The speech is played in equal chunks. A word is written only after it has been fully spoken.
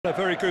A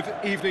very good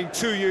evening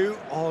to you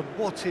on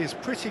what is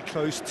pretty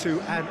close to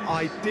an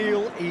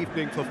ideal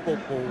evening for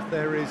football.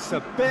 There is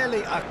barely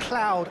a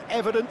cloud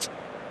evident.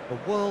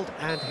 The world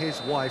and his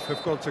wife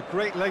have gone to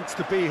great lengths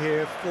to be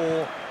here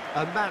for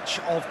a match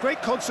of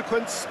great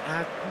consequence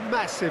and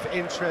massive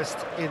interest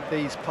in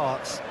these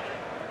parts.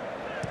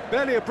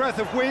 Barely a breath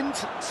of wind,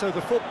 so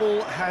the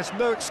football has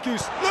no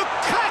excuse.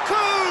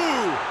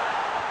 Lukaku!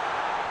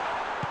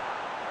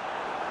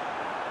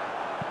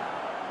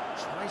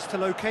 Tries to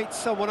locate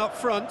someone up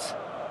front.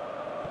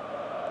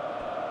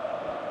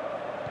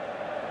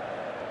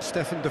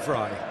 Stefan de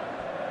Vrij.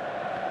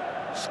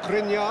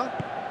 Skriniar.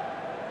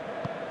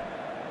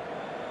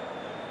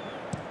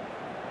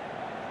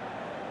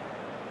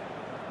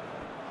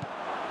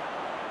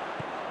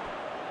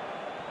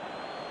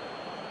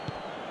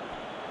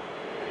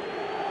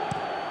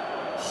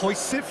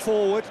 Hoists it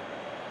forward.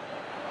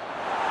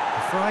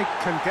 De Vrij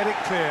can get it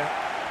clear.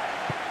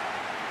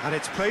 And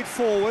it's played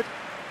forward.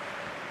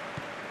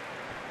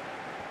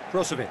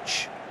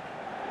 Brozovic.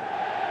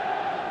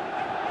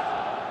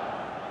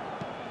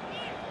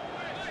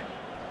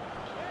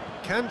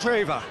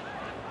 Candreva.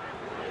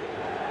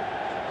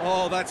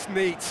 Oh, that's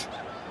neat.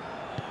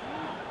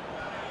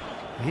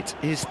 It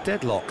is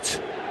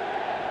deadlocked.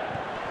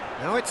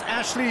 Now it's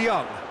Ashley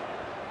Young.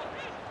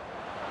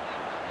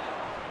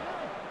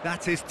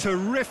 That is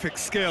terrific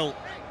skill.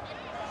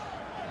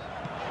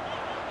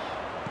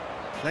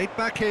 Played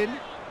back in.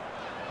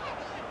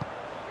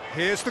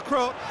 Here's the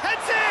cross.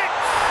 Heads it!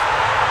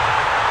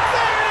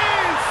 There it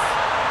is!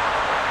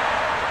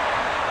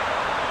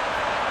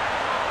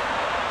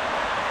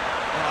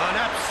 Oh, an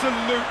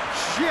absolute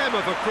gem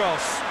of a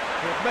cross.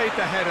 It made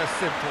the header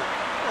simple.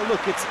 Well,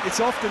 look, it's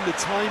often the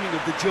timing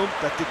of the jump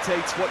that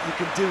dictates what you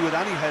can do with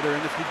any header,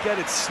 and if you get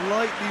it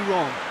slightly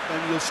wrong,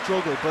 then you'll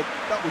struggle, but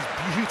that was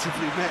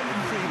beautifully met, it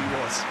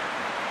really was.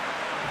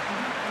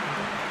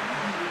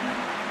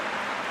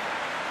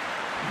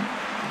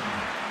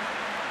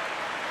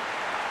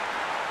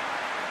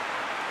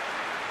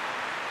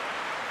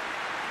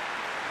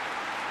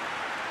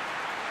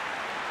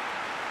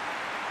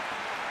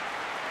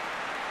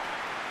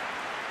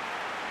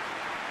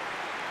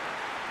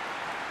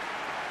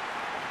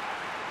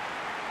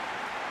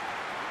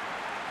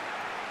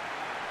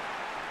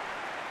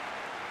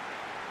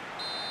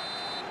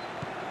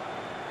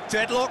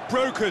 Deadlock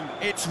broken,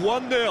 it's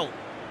 1-0.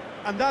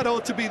 And that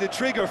ought to be the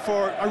trigger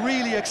for a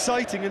really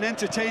exciting and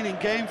entertaining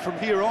game from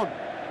here on.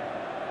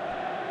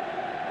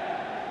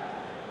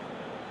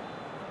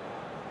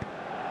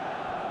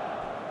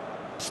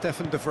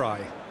 Stefan de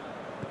Vrij.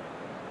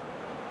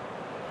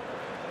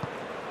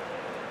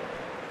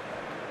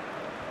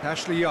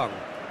 Ashley Young.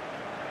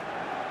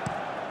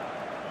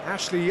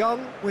 Ashley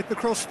Young with the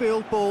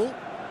crossfield ball.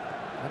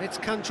 And it's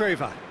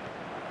Candreva.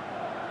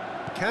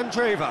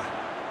 Candreva.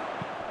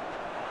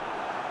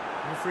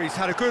 Referee's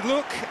had a good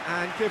look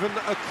and given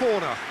a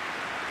corner.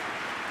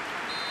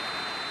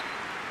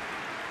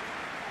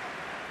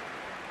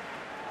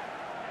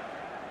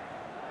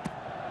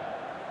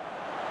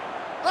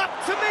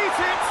 Up to meet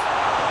it!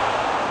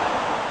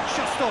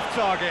 Just off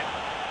target.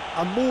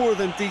 A more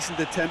than decent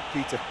attempt,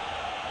 Peter.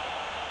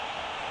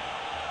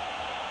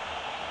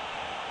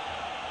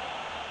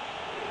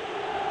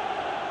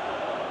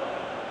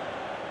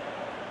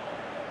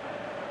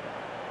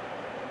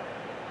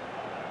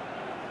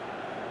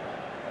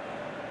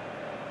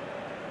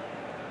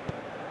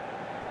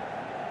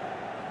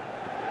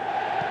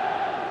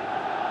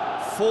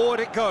 Forward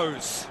it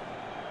goes.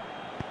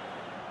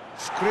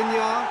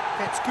 Skriniar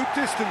gets good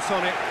distance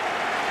on it.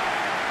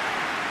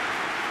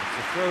 It's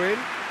a throw in.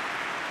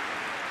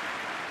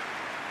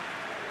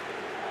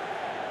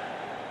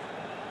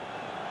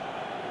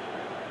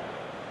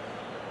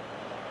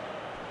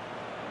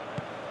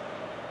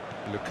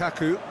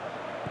 Lukaku.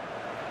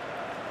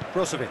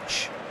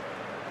 Brozovic.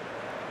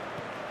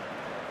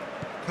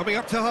 Coming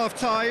up to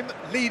half-time,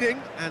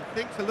 leading, and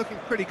things are looking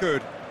pretty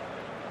good.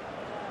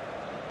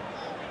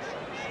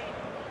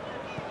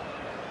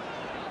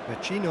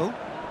 Vecino.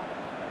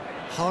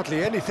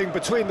 Hardly anything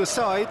between the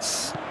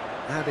sides,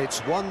 and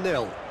it's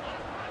 1-0.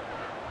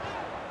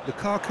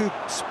 Lukaku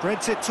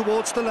spreads it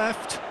towards the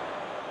left.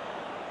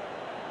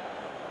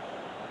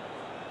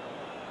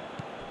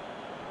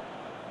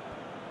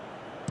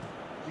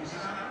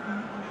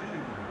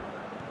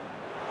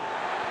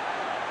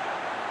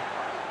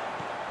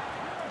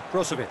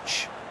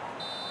 Brozovic.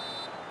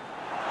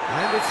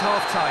 And it's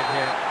half-time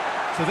here.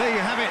 So there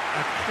you have it,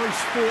 a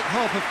close-fought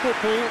half of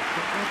football,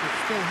 but one that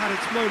still had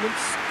its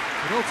moments,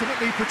 but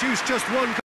ultimately produced just one goal.